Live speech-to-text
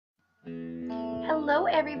Hello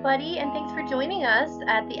everybody, and thanks for joining us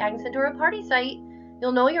at the Agnes Dora party site.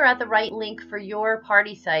 You'll know you're at the right link for your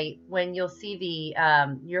party site when you'll see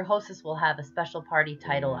your hostess will have a special party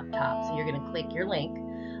title up top. So you're going to click your link.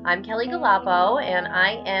 I'm Kelly Galapo, and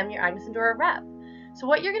I am your Agnes Dora rep. So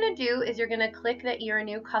what you're going to do is you're going to click that you're a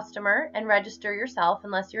new customer and register yourself,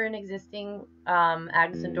 unless you're an existing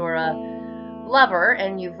Agnes Dora lover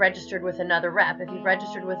and you've registered with another rep. If you've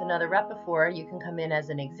registered with another rep before, you can come in as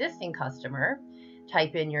an existing customer,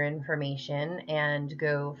 type in your information, and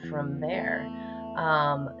go from there.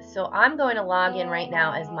 So I'm going to log in right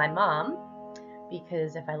now as my mom,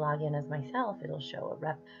 because if I log in as myself, it'll show a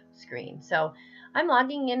rep screen. So I'm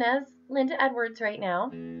logging in as Linda Edwards right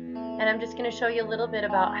now, and I'm just going to show you a little bit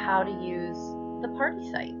about how to use the party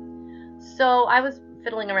site. So I was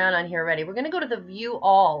fiddling around on here already. We're going to go to the view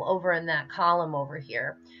all over in that column over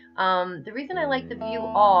here. The reason I like the view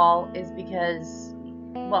all is because,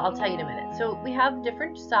 well, I'll tell you in a minute. So we have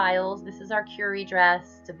different styles. This is our Curie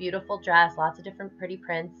dress. It's a beautiful dress, lots of different pretty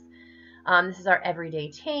prints. This is our everyday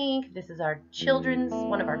tank. This is our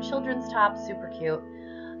one of our children's tops, super cute.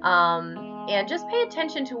 And just pay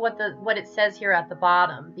attention to what it says here at the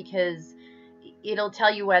bottom, because it'll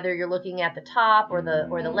tell you whether you're looking at the top or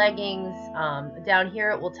the leggings. Down here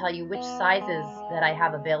it will tell you which sizes that I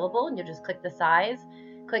have available, and you'll just click the size,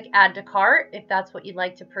 click add to cart if that's what you'd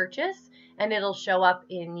like to purchase, and it'll show up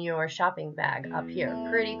in your shopping bag up here.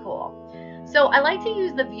 Pretty cool. So I like to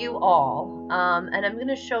use the view all, and I'm going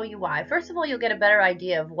to show you why. First of all, you'll get a better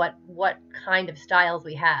idea of what kind of styles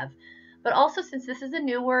we have. But also, since this is a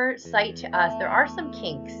newer site to us, there are some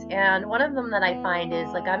kinks. And one of them that I find is,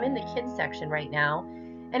 like, I'm in the kids section right now,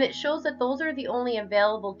 and it shows that those are the only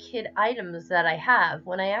available kid items that I have,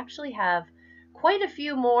 when I actually have quite a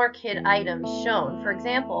few more kid items shown. For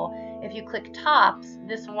example, if you click tops,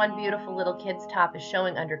 this one beautiful little kid's top is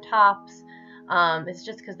showing under tops. It's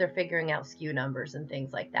just because they're figuring out SKU numbers and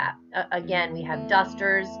things like that. Again, we have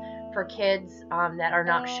dusters for kids that are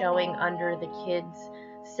not showing under the kids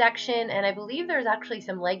section, and I believe there's actually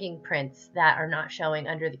some legging prints that are not showing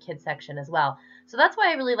under the kids section as well. So that's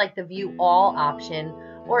why I really like the view all option,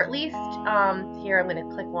 or at least here I'm going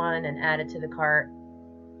to click one and add it to the cart,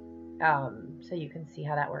 so you can see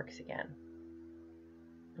how that works again.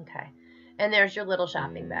 Okay, and there's your little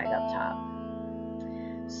shopping bag up top.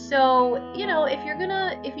 So, you know, if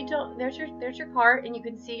you don't, there's your cart, and you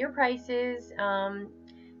can see your prices. You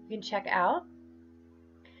can check out.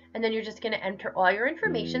 And then you're just going to enter all your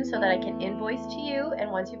information so that I can invoice to you.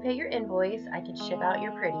 And once you pay your invoice, I can ship out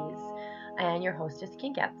your pretties, and your hostess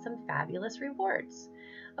can get some fabulous rewards.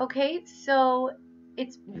 Okay, so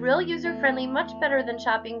it's real user-friendly, much better than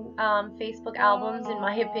shopping Facebook albums, in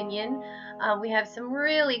my opinion. We have some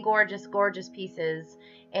really gorgeous, gorgeous pieces.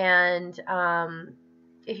 And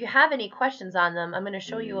if you have any questions on them, I'm going to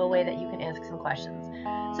show you a way that you can ask some questions.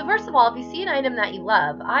 So first of all, if you see an item that you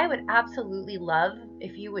love, I would absolutely love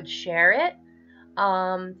if you would share it.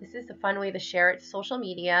 This is a fun way to share it to social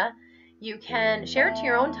media. You can share it to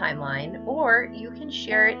your own timeline, or you can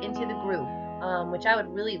share it into the group, which I would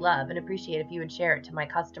really love and appreciate if you would share it to my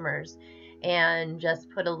customers and just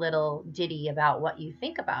put a little ditty about what you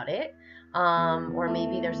think about it. Or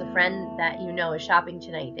maybe there's a friend that you know is shopping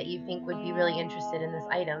tonight that you think would be really interested in this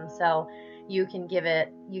item, so you can give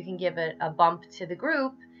it a bump to the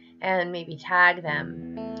group and maybe tag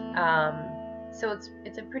them. So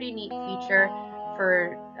it's a pretty neat feature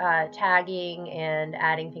for tagging and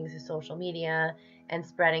adding things to social media and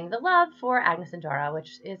spreading the love for Agnes and Dora,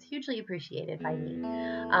 which is hugely appreciated by me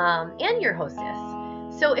and your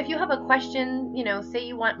hostess. So if you have a question, you know, say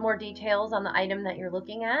you want more details on the item that you're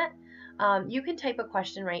looking at, you can type a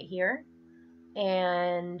question right here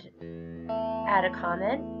and add a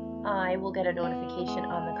comment. I will get a notification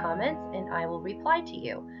on the comments, and I will reply to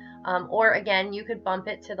you. Or again, you could bump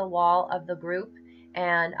it to the wall of the group,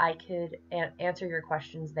 and I could answer your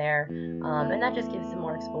questions there. And that just gives some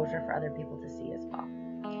more exposure for other people to see as well.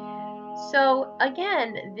 So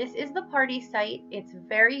again, this is the party site. It's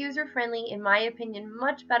very user-friendly, in my opinion,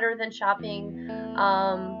 much better than shopping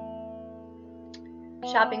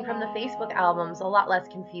from the Facebook albums, a lot less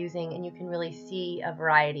confusing, and you can really see a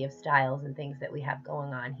variety of styles and things that we have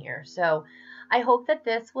going on here. So I hope that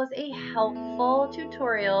this was a helpful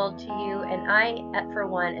tutorial to you, and I, for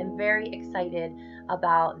one, am very excited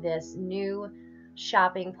about this new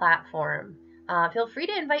shopping platform. Feel free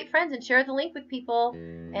to invite friends and share the link with people,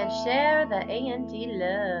 and share the A&D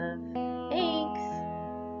love.